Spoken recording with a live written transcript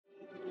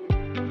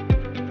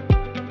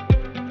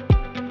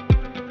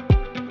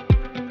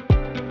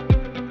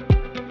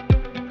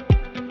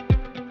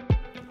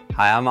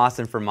Hi, I'm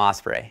Austin from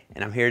Osprey,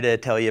 and I'm here to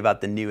tell you about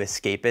the new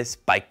Escapist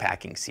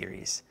Bikepacking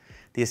series.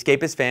 The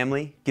Escapist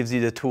family gives you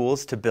the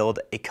tools to build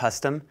a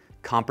custom,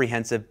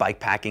 comprehensive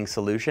bikepacking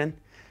solution,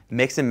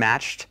 mix and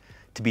matched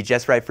to be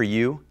just right for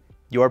you,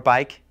 your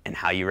bike, and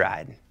how you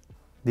ride.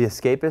 The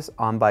Escapist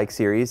On-Bike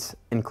series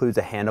includes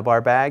a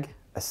handlebar bag,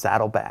 a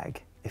saddle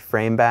bag, a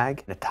frame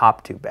bag, a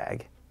top tube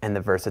bag, and the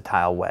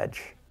versatile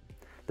wedge.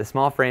 The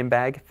small frame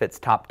bag fits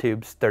top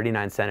tubes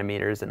 39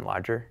 centimeters and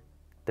larger.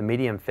 The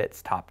medium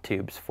fits top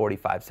tubes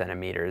 45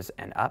 centimeters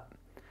and up,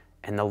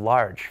 and the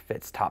large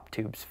fits top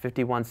tubes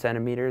 51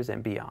 centimeters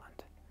and beyond.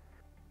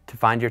 To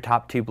find your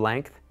top tube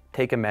length,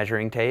 take a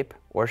measuring tape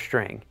or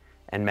string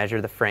and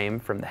measure the frame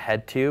from the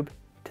head tube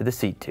to the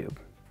seat tube.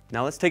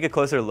 Now let's take a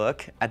closer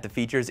look at the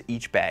features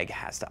each bag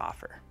has to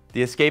offer.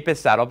 The Escapist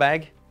Saddle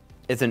Bag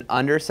is an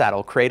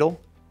under-saddle cradle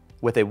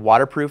with a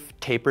waterproof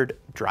tapered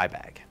dry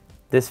bag.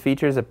 This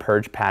features a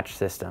purge patch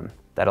system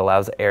that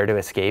allows air to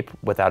escape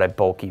without a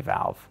bulky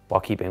valve while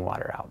keeping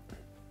water out.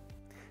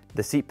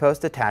 The seat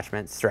post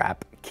attachment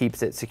strap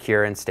keeps it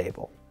secure and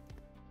stable,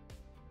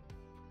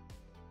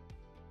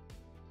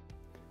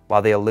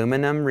 while the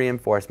aluminum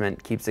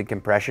reinforcement keeps the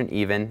compression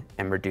even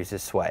and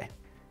reduces sway.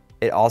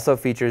 It also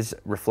features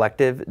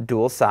reflective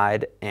dual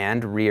side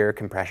and rear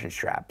compression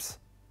straps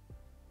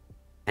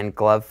and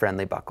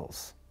glove-friendly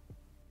buckles.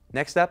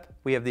 Next up,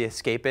 we have the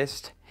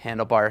Escapist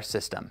Handlebar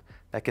system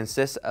that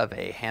consists of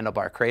a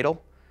handlebar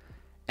cradle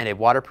and a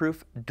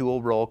waterproof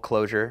dual roll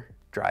closure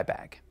dry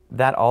bag.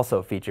 That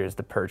also features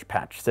the purge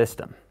patch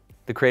system.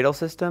 The cradle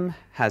system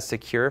has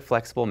secure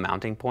flexible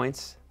mounting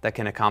points that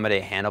can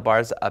accommodate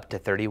handlebars up to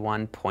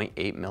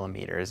 31.8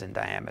 millimeters in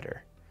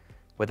diameter,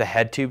 with a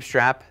head tube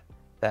strap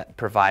that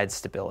provides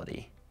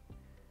stability.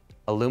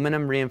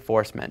 Aluminum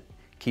reinforcement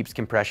keeps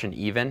compression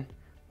even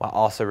while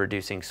also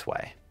reducing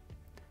sway.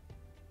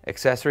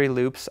 Accessory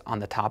loops on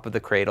the top of the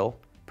cradle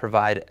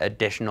provide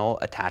additional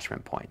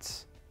attachment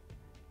points.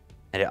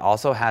 And it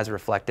also has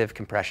reflective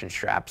compression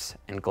straps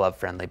and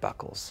glove-friendly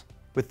buckles.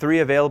 With 3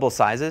 available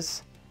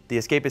sizes, the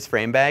Escapist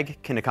Frame Bag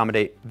can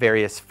accommodate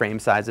various frame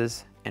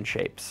sizes and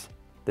shapes.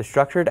 The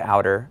structured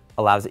outer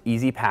allows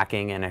easy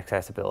packing and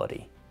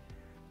accessibility.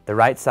 The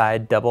right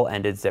side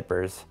double-ended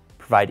zippers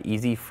provide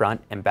easy front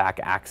and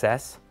back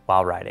access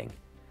while riding,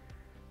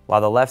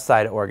 while the left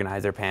side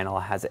organizer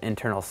panel has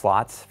internal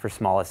slots for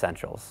small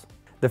essentials.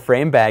 The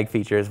frame bag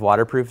features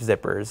waterproof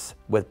zippers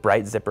with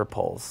bright zipper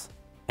pulls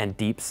and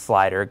deep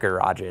slider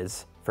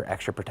garages for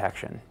extra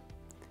protection.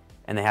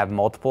 And they have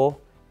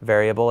multiple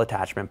variable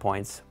attachment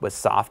points with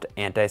soft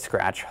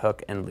anti-scratch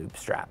hook and loop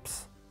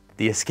straps.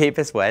 The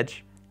Escapist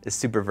Wedge is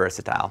super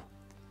versatile.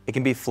 It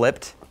can be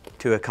flipped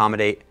to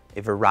accommodate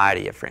a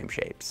variety of frame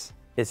shapes.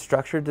 Its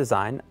structured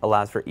design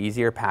allows for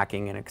easier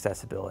packing and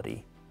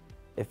accessibility.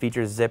 It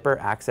features zipper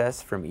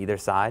access from either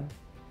side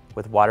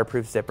with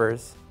waterproof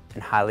zippers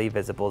and highly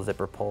visible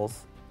zipper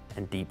pulls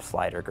and deep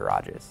slider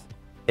garages.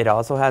 It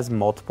also has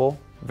multiple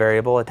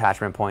variable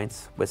attachment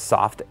points with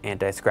soft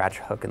anti-scratch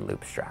hook and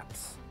loop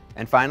straps.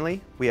 And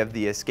finally, we have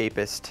the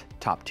Escapist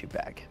Top Tube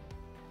Bag.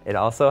 It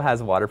also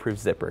has waterproof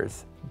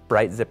zippers,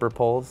 bright zipper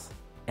pulls,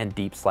 and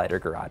deep slider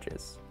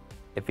garages.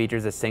 It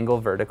features a single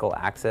vertical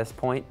access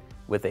point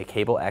with a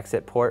cable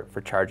exit port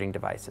for charging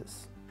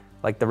devices.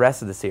 Like the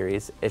rest of the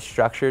series, its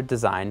structured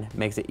design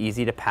makes it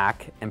easy to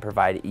pack and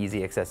provide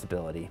easy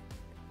accessibility.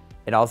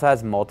 It also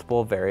has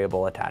multiple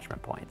variable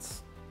attachment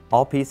points.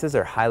 All pieces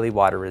are highly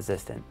water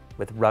resistant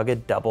with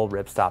rugged double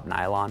ripstop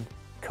nylon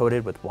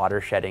coated with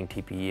water shedding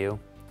TPU,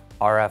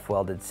 RF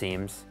welded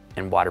seams,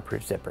 and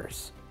waterproof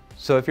zippers.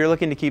 So if you're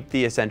looking to keep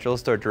the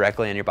essentials stored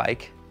directly on your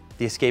bike,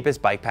 the Escapist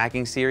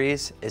Bikepacking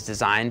series is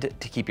designed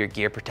to keep your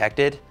gear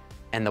protected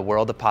and the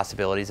world of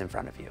possibilities in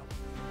front of you.